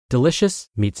Delicious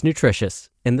meets nutritious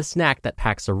in the snack that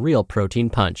packs a real protein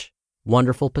punch.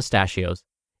 Wonderful Pistachios.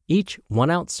 Each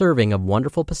 1-ounce serving of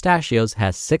Wonderful Pistachios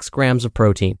has 6 grams of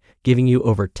protein, giving you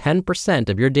over 10%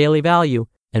 of your daily value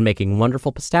and making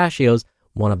Wonderful Pistachios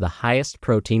one of the highest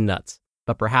protein nuts.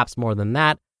 But perhaps more than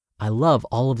that, I love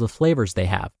all of the flavors they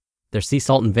have. Their sea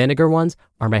salt and vinegar ones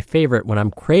are my favorite when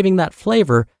I'm craving that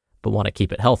flavor but want to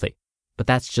keep it healthy. But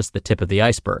that's just the tip of the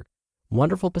iceberg.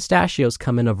 Wonderful Pistachios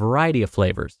come in a variety of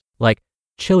flavors, like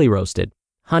chili roasted,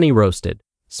 honey roasted,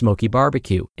 smoky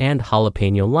barbecue, and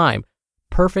jalapeno lime,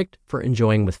 perfect for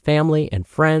enjoying with family and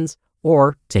friends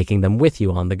or taking them with you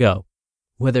on the go.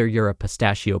 Whether you're a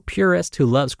pistachio purist who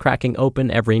loves cracking open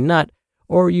every nut,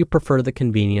 or you prefer the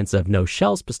convenience of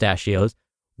no-shells pistachios,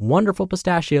 Wonderful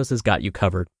Pistachios has got you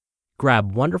covered.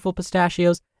 Grab Wonderful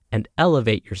Pistachios and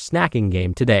elevate your snacking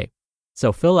game today.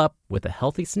 So fill up with a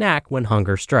healthy snack when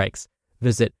hunger strikes.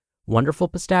 Visit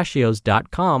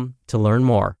wonderfulpistachios.com to learn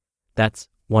more. That's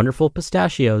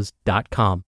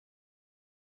wonderfulpistachios.com.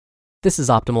 This is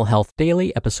Optimal Health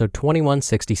Daily, episode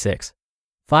 2166.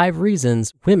 5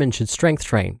 reasons women should strength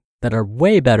train that are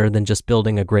way better than just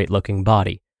building a great-looking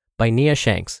body, by Nia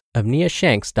Shanks of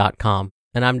niashanks.com.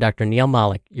 And I'm Dr. Neil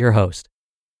Malik, your host.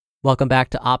 Welcome back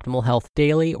to Optimal Health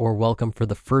Daily, or welcome for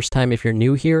the first time if you're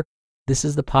new here. This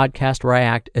is the podcast where I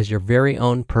act as your very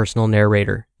own personal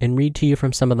narrator and read to you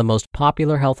from some of the most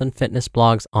popular health and fitness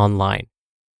blogs online.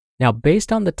 Now,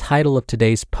 based on the title of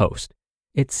today's post,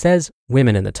 it says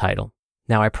women in the title.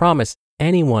 Now, I promise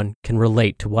anyone can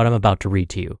relate to what I'm about to read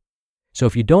to you. So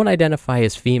if you don't identify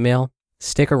as female,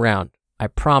 stick around. I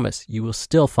promise you will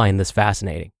still find this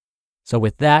fascinating. So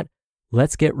with that,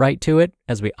 let's get right to it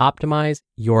as we optimize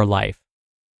your life.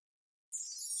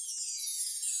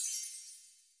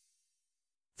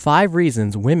 5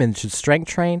 reasons women should strength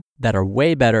train that are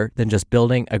way better than just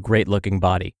building a great-looking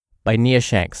body, by Nia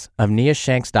Shanks of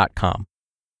niashanks.com.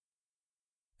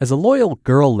 As a loyal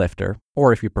girl lifter,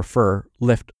 or if you prefer,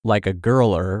 lift like a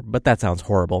girler, but that sounds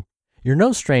horrible, you're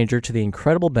no stranger to the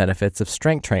incredible benefits of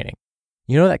strength training.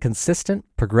 You know that consistent,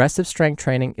 progressive strength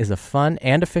training is a fun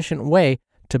and efficient way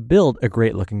to build a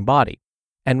great-looking body.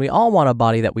 And we all want a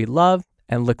body that we love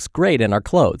and looks great in our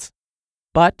clothes.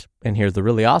 But, and here's the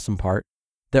really awesome part,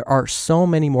 there are so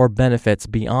many more benefits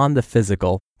beyond the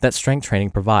physical that strength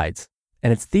training provides.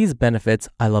 And it's these benefits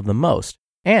I love the most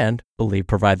and believe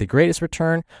provide the greatest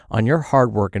return on your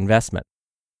hard work investment.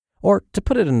 Or to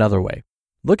put it another way,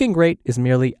 looking great is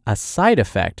merely a side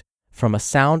effect from a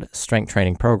sound strength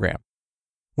training program.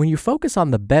 When you focus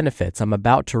on the benefits I'm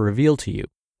about to reveal to you,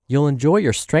 you'll enjoy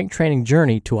your strength training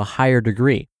journey to a higher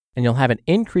degree, and you'll have an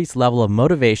increased level of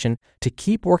motivation to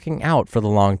keep working out for the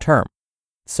long term.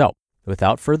 So,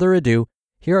 without further ado,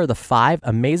 here are the 5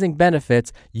 amazing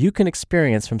benefits you can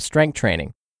experience from strength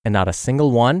training, and not a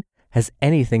single one has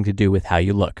anything to do with how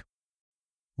you look.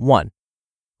 1.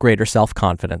 Greater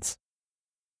self-confidence.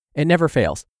 It never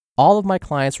fails. All of my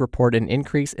clients report an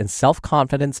increase in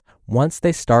self-confidence once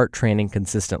they start training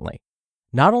consistently.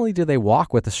 Not only do they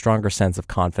walk with a stronger sense of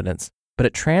confidence, but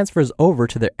it transfers over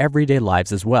to their everyday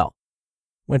lives as well.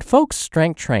 When folks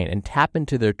strength train and tap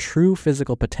into their true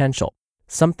physical potential,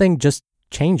 something just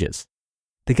changes.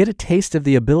 They get a taste of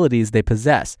the abilities they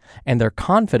possess, and their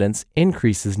confidence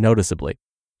increases noticeably.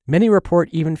 Many report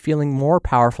even feeling more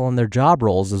powerful in their job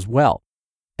roles as well,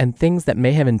 and things that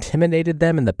may have intimidated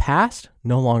them in the past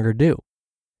no longer do.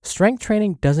 Strength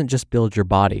training doesn't just build your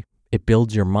body, it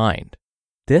builds your mind.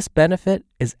 This benefit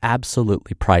is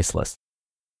absolutely priceless.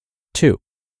 2.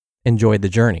 Enjoy the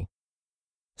journey.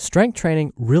 Strength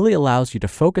training really allows you to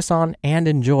focus on and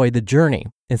enjoy the journey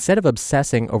instead of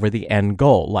obsessing over the end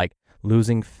goal, like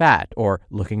losing fat or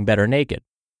looking better naked.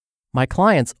 My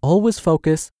clients always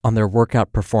focus on their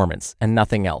workout performance and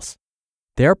nothing else.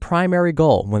 Their primary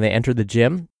goal when they enter the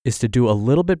gym is to do a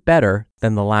little bit better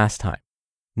than the last time.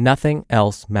 Nothing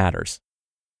else matters.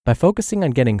 By focusing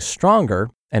on getting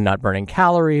stronger and not burning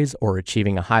calories or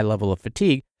achieving a high level of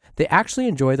fatigue, they actually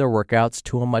enjoy their workouts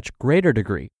to a much greater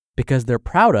degree because they're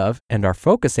proud of and are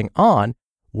focusing on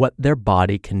what their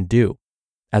body can do.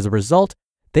 As a result,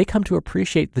 they come to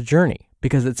appreciate the journey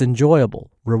because it's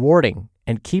enjoyable, rewarding,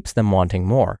 and keeps them wanting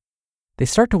more. They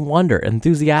start to wonder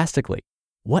enthusiastically,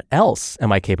 what else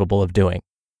am I capable of doing?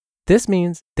 This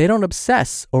means they don't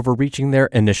obsess over reaching their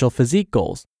initial physique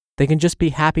goals. They can just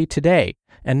be happy today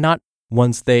and not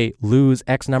once they lose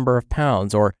X number of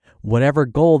pounds or whatever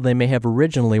goal they may have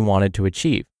originally wanted to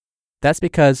achieve. That's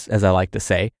because, as I like to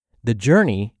say, the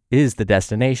journey is the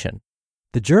destination.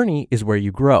 The journey is where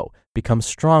you grow, become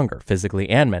stronger physically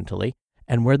and mentally,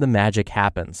 and where the magic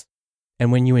happens.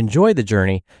 And when you enjoy the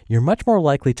journey, you're much more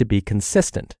likely to be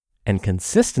consistent and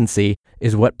consistency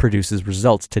is what produces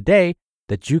results today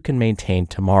that you can maintain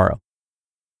tomorrow.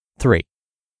 3.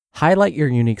 Highlight your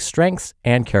unique strengths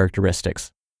and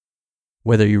characteristics.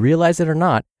 Whether you realize it or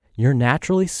not, you're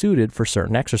naturally suited for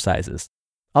certain exercises.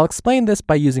 I'll explain this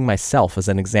by using myself as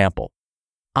an example.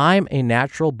 I'm a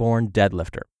natural-born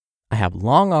deadlifter. I have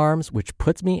long arms, which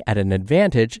puts me at an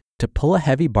advantage to pull a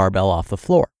heavy barbell off the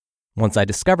floor. Once I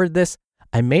discovered this,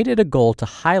 I made it a goal to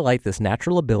highlight this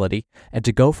natural ability and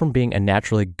to go from being a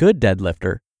naturally good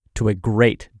deadlifter to a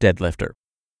great deadlifter.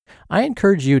 I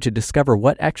encourage you to discover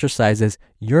what exercises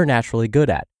you're naturally good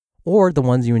at, or the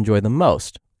ones you enjoy the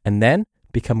most, and then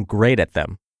become great at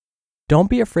them. Don't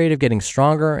be afraid of getting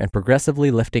stronger and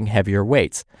progressively lifting heavier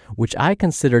weights, which I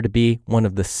consider to be one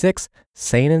of the 6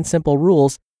 sane and simple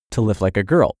rules to lift like a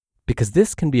girl, because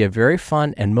this can be a very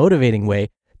fun and motivating way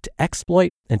to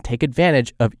exploit and take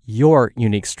advantage of your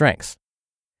unique strengths.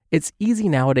 It's easy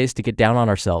nowadays to get down on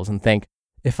ourselves and think,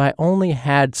 if I only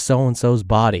had so-and-so's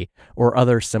body, or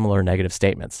other similar negative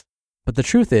statements. But the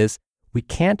truth is, we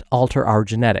can't alter our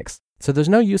genetics, so there's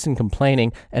no use in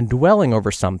complaining and dwelling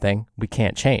over something we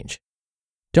can't change.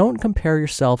 Don't compare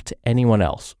yourself to anyone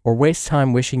else or waste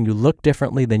time wishing you look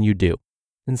differently than you do.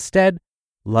 Instead,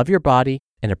 love your body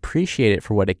and appreciate it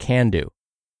for what it can do.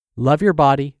 Love your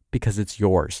body because it's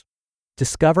yours.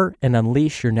 Discover and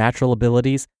unleash your natural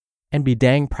abilities and be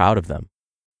dang proud of them.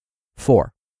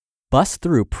 4. Bust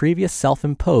through previous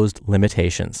self-imposed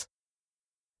limitations.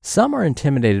 Some are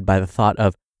intimidated by the thought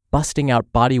of busting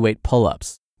out bodyweight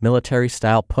pull-ups,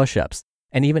 military-style push-ups,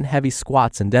 and even heavy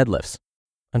squats and deadlifts.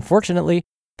 Unfortunately,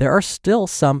 there are still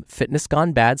some fitness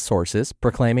gone bad sources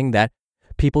proclaiming that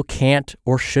people can't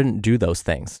or shouldn't do those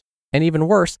things. And even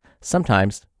worse,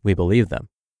 sometimes we believe them.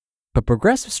 But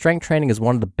progressive strength training is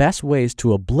one of the best ways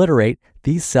to obliterate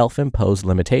these self-imposed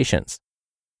limitations.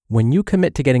 When you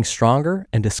commit to getting stronger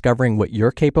and discovering what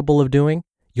you're capable of doing,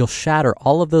 you'll shatter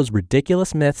all of those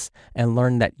ridiculous myths and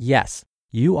learn that yes,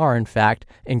 you are in fact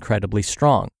incredibly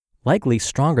strong, likely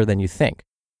stronger than you think,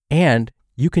 and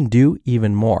you can do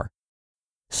even more.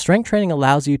 Strength training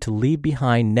allows you to leave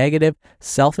behind negative,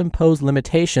 self-imposed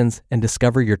limitations and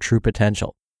discover your true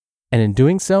potential. And in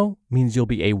doing so means you'll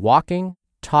be a walking,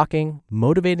 talking,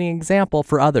 motivating example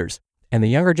for others and the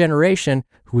younger generation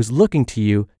who is looking to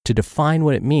you to define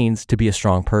what it means to be a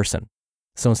strong person.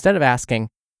 So instead of asking,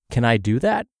 can I do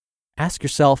that? Ask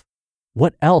yourself,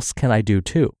 what else can I do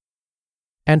too?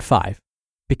 And 5,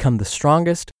 become the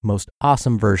strongest, most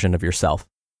awesome version of yourself.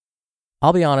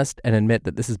 I'll be honest and admit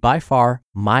that this is by far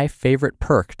my favorite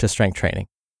perk to strength training.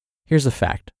 Here's a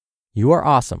fact. You are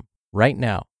awesome right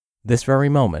now, this very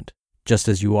moment, just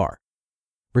as you are.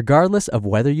 Regardless of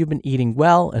whether you've been eating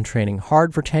well and training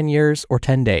hard for 10 years or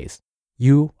 10 days,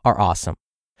 you are awesome.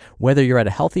 Whether you're at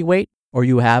a healthy weight or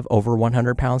you have over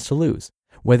 100 pounds to lose,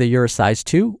 whether you're a size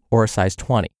 2 or a size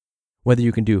 20, whether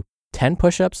you can do 10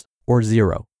 push-ups or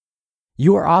 0.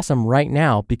 You are awesome right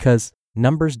now because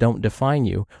numbers don't define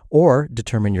you or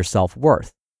determine your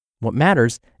self-worth. What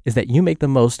matters is that you make the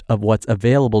most of what's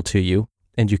available to you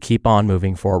and you keep on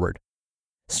moving forward.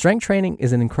 Strength training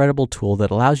is an incredible tool that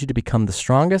allows you to become the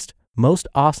strongest, most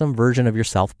awesome version of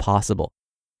yourself possible.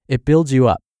 It builds you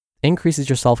up, increases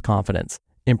your self-confidence,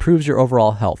 improves your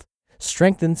overall health,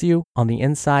 strengthens you on the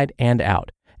inside and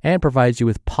out, and provides you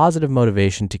with positive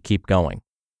motivation to keep going.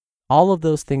 All of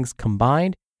those things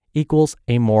combined equals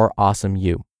a more awesome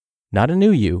you. Not a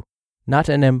new you, not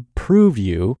an improved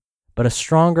you, but a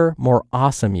stronger, more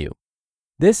awesome you.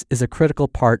 This is a critical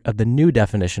part of the new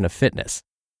definition of fitness.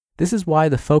 This is why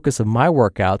the focus of my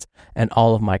workouts and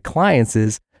all of my clients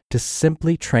is to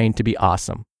simply train to be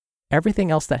awesome. Everything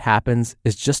else that happens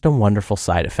is just a wonderful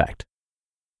side effect.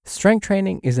 Strength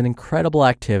training is an incredible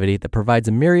activity that provides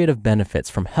a myriad of benefits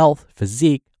from health,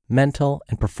 physique, mental,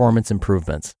 and performance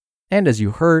improvements. And as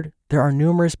you heard, there are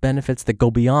numerous benefits that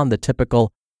go beyond the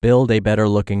typical build a better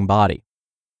looking body.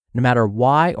 No matter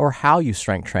why or how you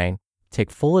strength train,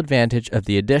 take full advantage of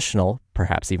the additional,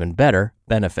 perhaps even better,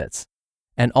 benefits.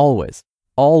 And always,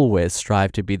 always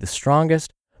strive to be the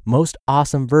strongest, most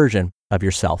awesome version of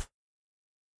yourself.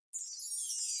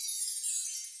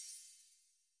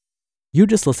 You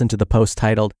just listened to the post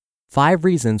titled, 5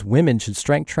 Reasons Women Should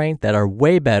Strength Train That Are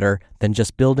Way Better Than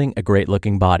Just Building a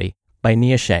Great-Looking Body by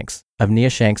Nia Shanks of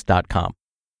niashanks.com.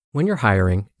 When you're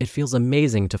hiring, it feels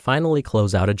amazing to finally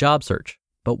close out a job search.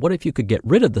 But what if you could get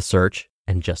rid of the search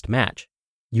and just match?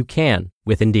 You can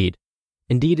with Indeed.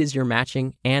 Indeed is your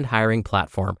matching and hiring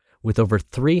platform with over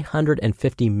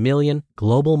 350 million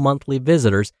global monthly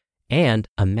visitors and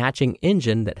a matching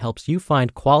engine that helps you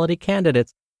find quality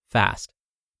candidates fast.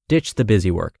 Ditch the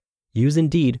busy work. Use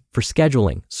Indeed for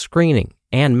scheduling, screening,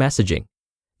 and messaging.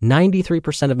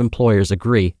 93% of employers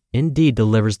agree Indeed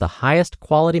delivers the highest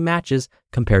quality matches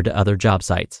compared to other job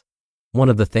sites. One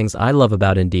of the things I love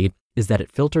about Indeed is that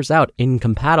it filters out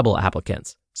incompatible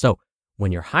applicants. So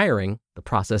when you're hiring, the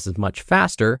process is much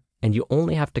faster and you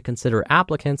only have to consider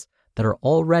applicants that are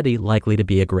already likely to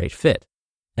be a great fit.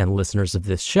 And listeners of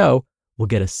this show will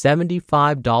get a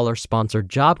 $75 sponsored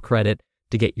job credit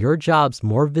to get your jobs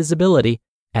more visibility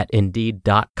at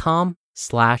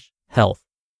Indeed.com/health.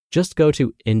 Just go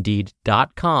to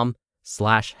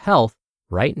Indeed.com/health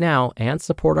right now and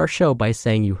support our show by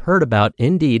saying you heard about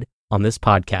Indeed on this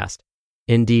podcast.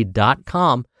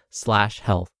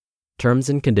 Indeed.com/health. Terms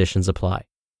and conditions apply.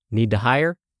 Need to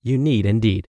hire? You need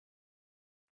Indeed.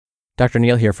 Dr.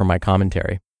 Neil here for my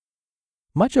commentary.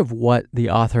 Much of what the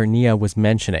author Nia was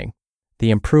mentioning,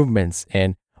 the improvements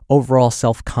in overall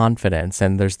self-confidence,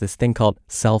 and there's this thing called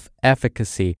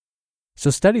self-efficacy. So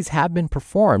studies have been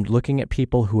performed looking at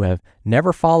people who have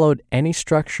never followed any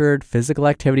structured physical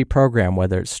activity program,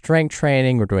 whether it's strength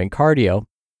training or doing cardio,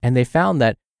 and they found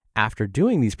that after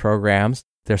doing these programs,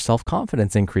 their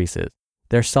self-confidence increases.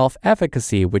 Their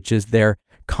self-efficacy, which is their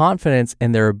confidence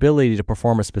in their ability to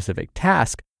perform a specific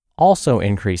task, also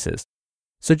increases.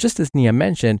 So just as Nia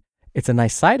mentioned, it's a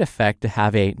nice side effect to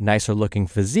have a nicer looking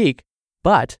physique,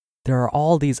 but there are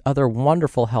all these other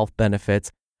wonderful health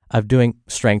benefits of doing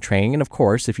strength training. And of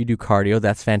course, if you do cardio,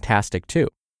 that's fantastic too.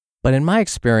 But in my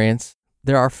experience,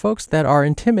 there are folks that are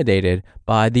intimidated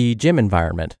by the gym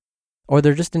environment, or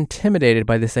they're just intimidated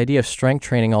by this idea of strength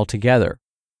training altogether.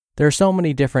 There are so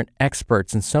many different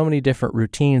experts and so many different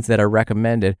routines that are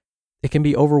recommended. It can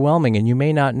be overwhelming and you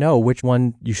may not know which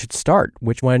one you should start,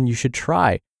 which one you should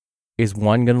try. Is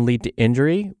one going to lead to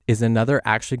injury? Is another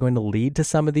actually going to lead to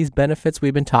some of these benefits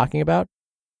we've been talking about?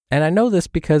 And I know this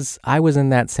because I was in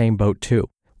that same boat too.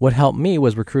 What helped me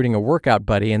was recruiting a workout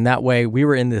buddy, and that way we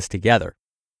were in this together.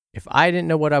 If I didn't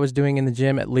know what I was doing in the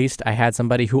gym, at least I had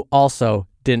somebody who also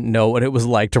didn't know what it was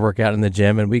like to work out in the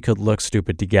gym, and we could look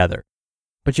stupid together.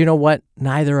 But you know what?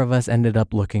 Neither of us ended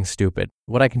up looking stupid.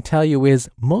 What I can tell you is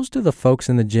most of the folks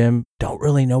in the gym don't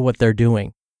really know what they're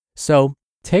doing. So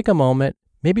take a moment,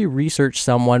 maybe research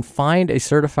someone, find a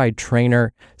certified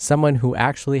trainer, someone who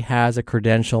actually has a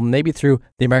credential, maybe through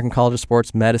the American College of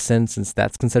Sports Medicine, since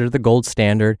that's considered the gold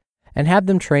standard, and have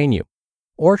them train you.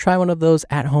 Or try one of those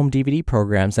at-home DVD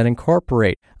programs that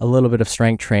incorporate a little bit of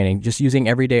strength training, just using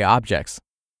everyday objects.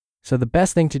 So the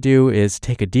best thing to do is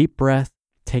take a deep breath,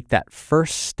 take that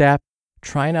first step,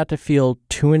 try not to feel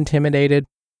too intimidated,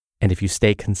 and if you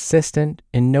stay consistent,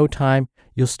 in no time,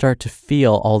 you'll start to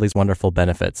feel all these wonderful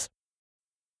benefits.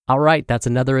 All right, that's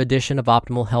another edition of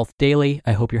Optimal Health Daily.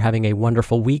 I hope you're having a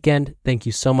wonderful weekend. Thank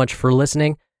you so much for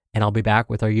listening, and I'll be back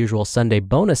with our usual Sunday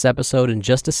bonus episode in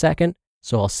just a second,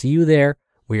 so I'll see you there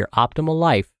where your optimal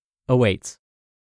life awaits.